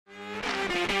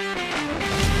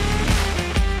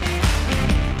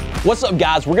What's up,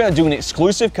 guys? We're gonna do an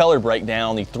exclusive color breakdown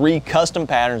on the 3 custom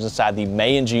patterns inside the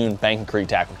May and June Bank & Creek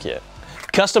tackle kit.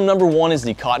 Custom number 1 is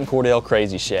the Cotton Cordell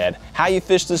Crazy Shad. How you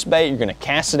fish this bait, you're gonna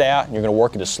cast it out and you're gonna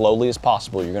work it as slowly as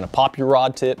possible. You're gonna pop your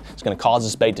rod tip, it's gonna cause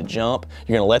this bait to jump,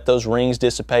 you're gonna let those rings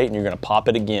dissipate and you're gonna pop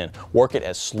it again. Work it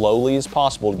as slowly as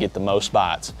possible to get the most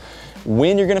bites.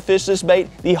 When you're gonna fish this bait,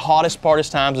 the hottest part is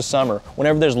times of summer.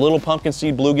 Whenever there's little pumpkin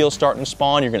seed bluegills starting to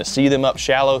spawn, you're gonna see them up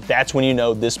shallow. That's when you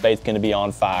know this bait's gonna be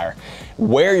on fire.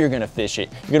 Where you're gonna fish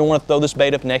it, you're gonna wanna throw this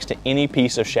bait up next to any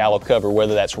piece of shallow cover,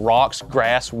 whether that's rocks,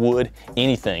 grass, wood,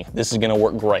 anything. This is gonna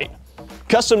work great.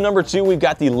 Custom number 2, we've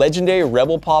got the legendary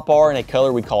Rebel Pop R in a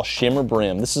color we call Shimmer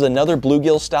Brim. This is another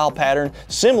bluegill style pattern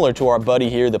similar to our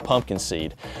buddy here, the pumpkin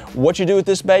seed. What you do with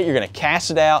this bait, you're gonna cast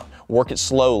it out, work it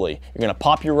slowly. You're gonna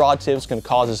pop your rod tip, it's gonna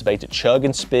cause this bait to chug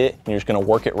and spit, and you're just gonna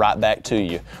work it right back to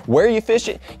you. Where you fish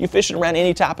it around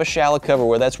any type of shallow cover,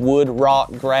 whether that's wood,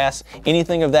 rock, grass,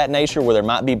 anything of that nature where there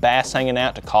might be bass hanging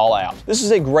out to call out. This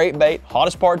is a great bait,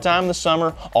 hottest part time in the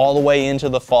summer, all the way into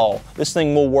the fall. This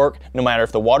thing will work no matter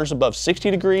if the water's above 60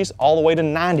 degrees, all the way to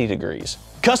 90 degrees.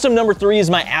 Custom number 3 is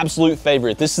my absolute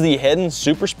favorite. This is the Heddon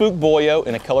Super Spook Boyo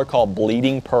in a color called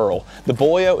Bleeding Pearl. The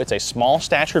Boyo, it's a small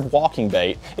statured walking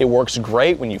bait. It works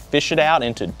great when you fish it out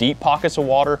into deep pockets of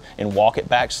water and walk it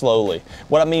back slowly.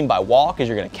 What I mean by walk is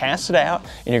you're gonna cast it out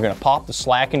and you're gonna pop the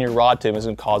slack in your rod tip and it's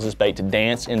gonna cause this bait to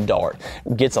dance and dart.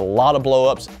 It gets a lot of blow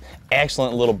ups.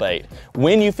 Excellent little bait.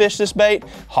 When you fish this bait,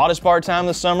 hottest part time of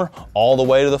the summer, all the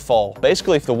way to the fall.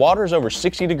 Basically, if the water is over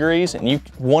 60 degrees and you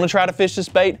want to try to fish this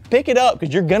bait, pick it up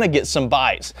because you're gonna get some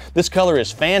bites. This color is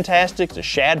fantastic. It's a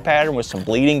shad pattern with some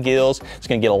bleeding gills. It's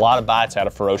gonna get a lot of bites out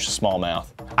of ferocious smallmouth.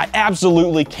 I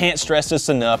absolutely can't stress this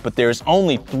enough, but there's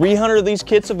only 300 of these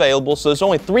kits available, so there's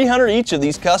only 300 each of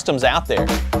these customs out there.